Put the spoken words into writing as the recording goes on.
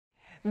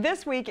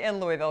This week in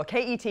Louisville,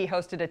 KET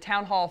hosted a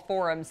town hall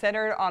forum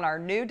centered on our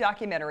new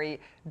documentary,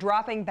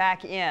 Dropping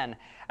Back In,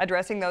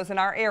 addressing those in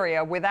our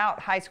area without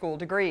high school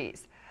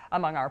degrees.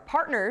 Among our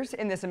partners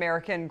in this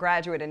American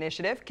graduate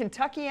initiative,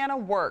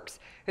 KentuckianaWorks,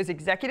 whose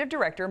executive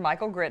director,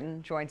 Micheal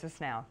Gritton, joins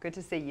us now. Good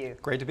to see you.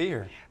 Great to be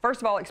here.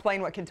 First of all,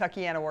 explain what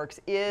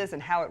KentuckianaWorks is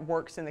and how it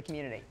works in the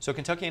community. So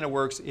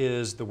KentuckianaWorks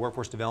is the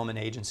workforce development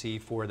agency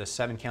for the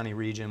 7-county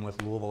region with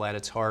Louisville at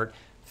its heart.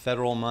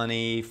 Federal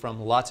money from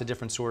lots of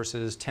different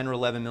sources, $10 or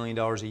 $11 million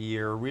a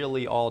year,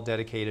 really all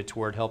dedicated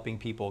toward helping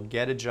people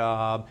get a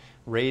job,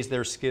 raise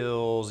their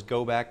skills,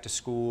 go back to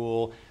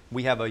school.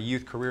 We have a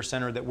youth career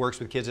center that works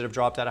with kids that have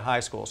dropped out of high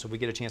school, so we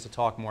get a chance to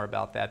talk more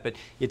about that. But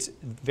it's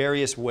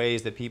various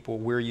ways that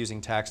we're using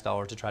tax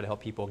dollars to try to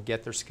help people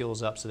get their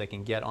skills up so they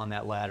can get on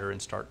that ladder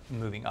and start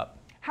moving up.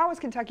 How is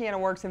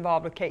KentuckianaWorks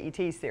involved with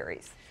KET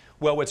series?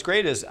 Well, what's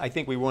great is I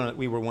think we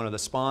were one of the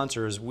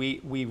sponsors.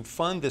 We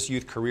fund this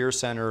youth career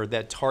center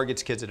that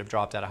targets kids that have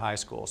dropped out of high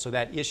school. So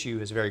that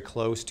issue is very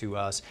close to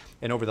us.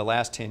 And over the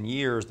last 10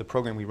 years, the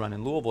program we run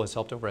in Louisville has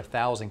helped over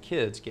 1,000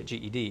 kids get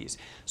GEDs.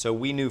 So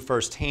we knew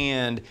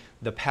firsthand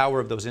the power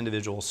of those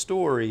individual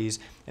stories.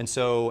 And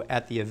so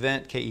at the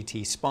event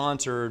KET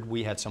sponsored,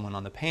 we had someone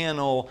on the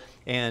panel,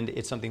 and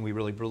it's something we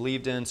really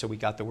believed in. So we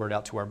got the word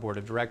out to our board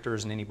of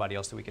directors and anybody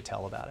else that we could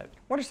tell about it.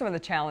 What are some of the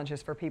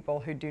challenges for people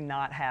who do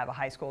not have a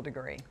high school degree?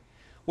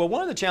 Well,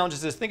 one of the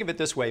challenges is, think of it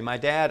this way.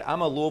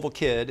 I'm a Louisville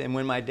kid, and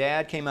when my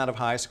dad came out of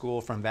high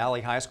school from Valley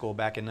High School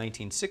back in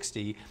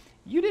 1960,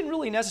 you didn't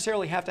really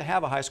necessarily have to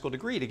have a high school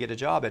degree to get a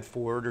job at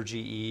Ford or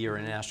GE or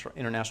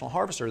International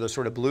Harvester, those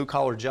sort of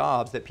blue-collar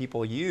jobs that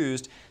people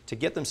used to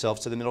get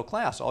themselves to the middle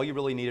class. All you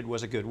really needed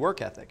was a good work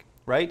ethic,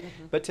 right?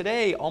 Mm-hmm. But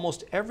today,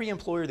 almost every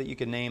employer that you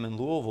can name in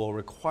Louisville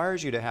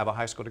requires you to have a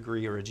high school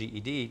degree or a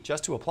GED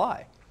just to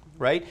apply.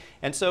 Right?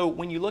 And so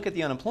when you look at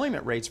the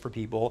unemployment rates for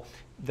people,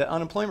 the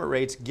unemployment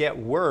rates get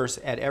worse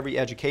at every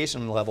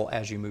education level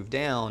as you move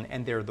down,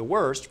 and they're the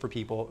worst for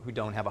people who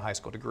don't have a high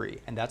school degree.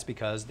 And that's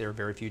because there are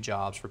very few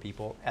jobs for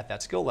people at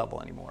that skill level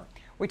anymore.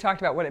 We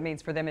talked about what it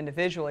means for them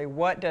individually.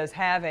 What does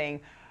having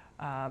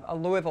a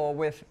Louisville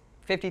with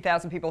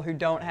 50,000 people who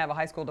don't have a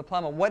high school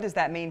diploma, what does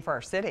that mean for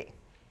our city?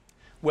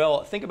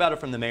 Well, think about it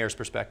from the mayor's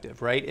perspective,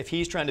 right? If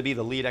he's trying to be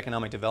the lead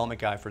economic development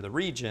guy for the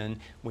region,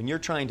 when you're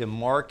trying to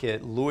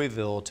market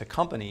Louisville to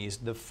companies,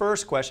 the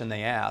first question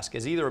they ask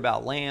is either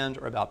about land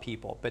or about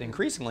people, but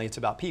increasingly it's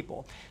about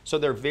people. So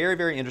they're very,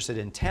 very interested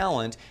in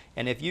talent,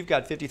 and if you've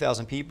got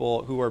 50,000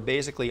 people who are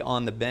basically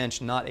on the bench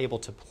not able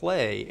to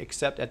play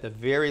except at the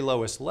very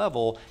lowest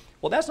level,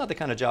 well, that's not the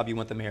kind of job you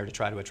want the mayor to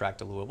try to attract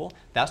to Louisville.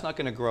 That's not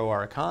going to grow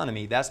our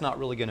economy. That's not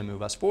really going to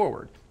move us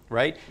forward.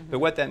 Right? Mm-hmm. But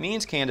what that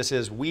means, Candice,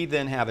 is we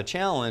then have a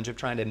challenge of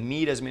trying to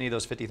meet as many of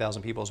those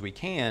 50,000 people as we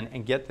can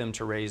and get them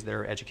to raise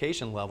their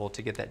education level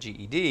to get that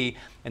GED.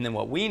 And then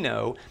what we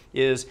know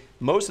is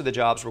most of the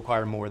jobs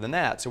require more than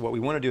that. So what we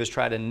want to do is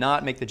try to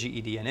not make the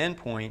GED an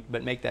endpoint,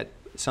 but make that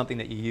something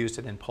that you use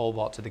to then pole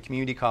vault to the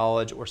community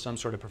college or some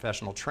sort of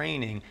professional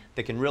training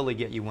that can really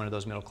get you one of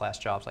those middle class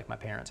jobs like my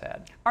parents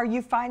had. Are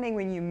you finding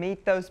when you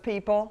meet those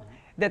people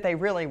that they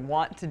really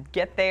want to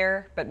get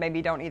there, but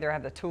maybe don't either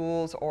have the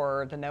tools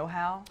or the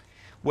know-how?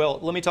 Well,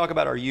 let me talk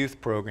about our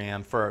youth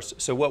program first.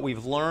 So what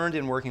we've learned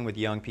in working with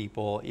young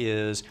people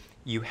is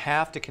you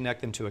have to connect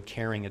them to a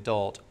caring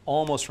adult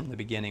almost from the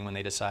beginning when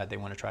they decide they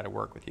want to try to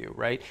work with you,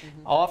 right?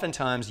 Mm-hmm.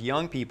 Oftentimes,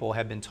 young people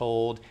have been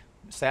told,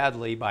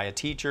 sadly, by a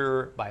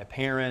teacher, by a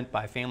parent,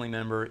 by a family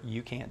member,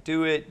 you can't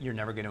do it, you're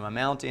never going to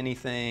amount to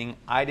anything,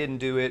 I didn't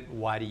do it,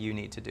 why do you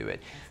need to do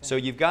it? So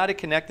you've got to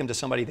connect them to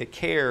somebody that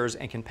cares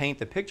and can paint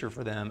the picture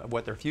for them of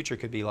what their future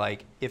could be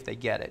like if they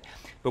get it.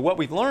 But what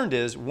we've learned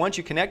is once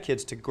you connect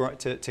kids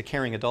to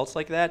caring adults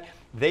like that,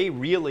 they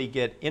really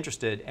get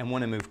interested and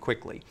want to move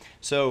quickly.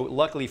 So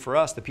luckily for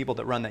us, the people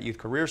that run that Youth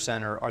Career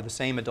Center are the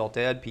same adult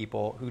ed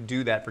people who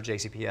do that for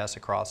JCPS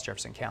across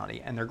Jefferson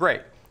County, and they're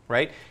great.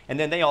 Right? And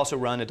then they also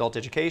run adult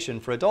education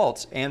for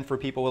adults and for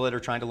people that are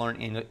trying to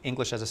learn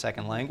English as a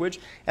second language.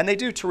 And they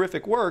do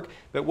terrific work,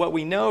 but what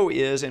we know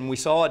is, and we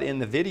saw it in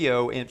the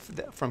video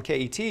from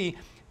KET,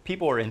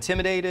 people are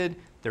intimidated,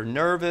 they're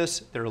nervous,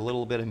 they're a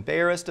little bit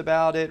embarrassed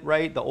about it,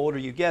 right? The older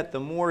you get, the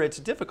more it's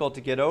difficult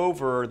to get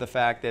over the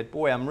fact that,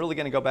 boy, I'm really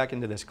going to go back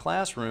into this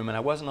classroom and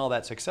I wasn't all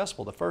that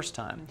successful the first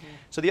time. Mm-hmm.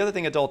 So the other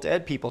thing adult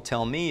ed people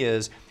tell me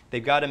is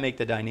they've got to make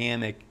the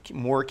dynamic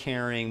more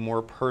caring,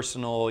 more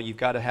personal. You've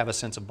got to have a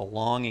sense of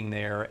belonging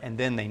there, and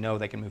then they know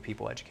they can move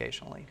people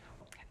educationally.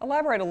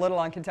 Elaborate a little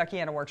on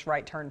KentuckianaWorks'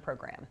 Right Turn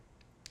program.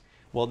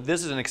 Well,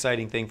 this is an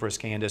exciting thing for us,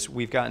 Candice.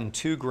 We've gotten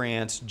 2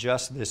 grants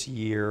just this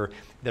year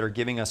that are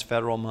giving us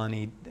federal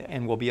money,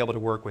 and we'll be able to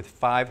work with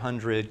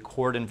 500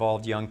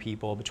 court-involved young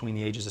people between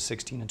the ages of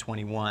 16 and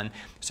 21.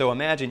 So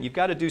imagine you've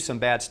got to do some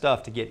bad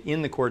stuff to get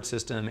in the court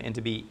system and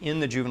to be in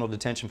the juvenile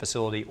detention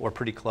facility or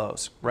pretty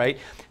close, right?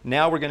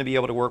 Now we're going to be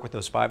able to work with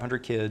those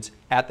 500 kids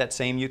at that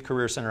same youth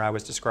career center I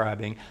was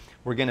describing.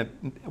 we're going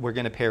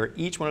to pair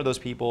each one of those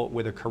people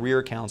with a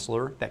career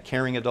counselor, that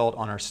caring adult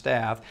on our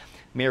staff.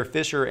 Mayor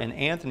Fisher and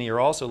Anthony are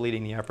also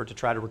leading the effort to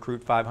try to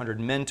recruit 500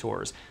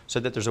 mentors so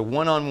that there's a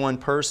one-on-one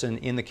person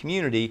in the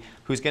community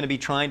who's going to be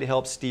trying to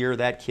help steer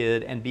that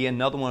kid and be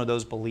another one of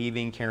those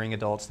believing, caring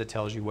adults that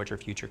tells you what your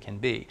future can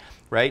be,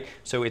 right?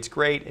 So it's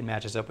great. It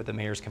matches up with the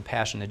mayor's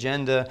compassion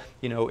agenda.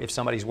 You know, if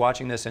somebody's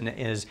watching this and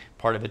is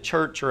part of a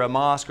church or a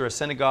mosque or a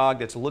synagogue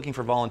that's looking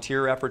for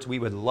volunteer efforts, we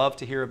would love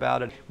to hear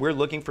about it. We're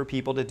looking for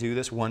people to do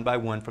this one by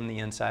one from the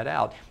inside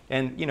out.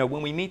 And, you know,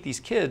 when we meet these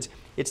kids,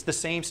 it's the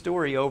same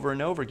story over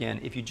and over again.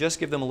 If you just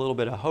give them a little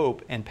bit of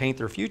hope and paint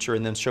their future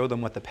and then show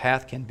them what the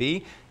path can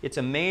be, it's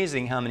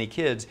amazing how many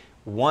kids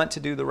want to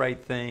do the right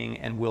thing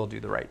and will do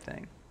the right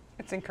thing.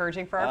 It's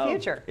encouraging for our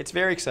future. It's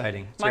very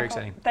exciting. It's very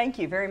exciting. Thank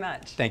you very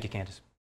much. Thank you, Candice.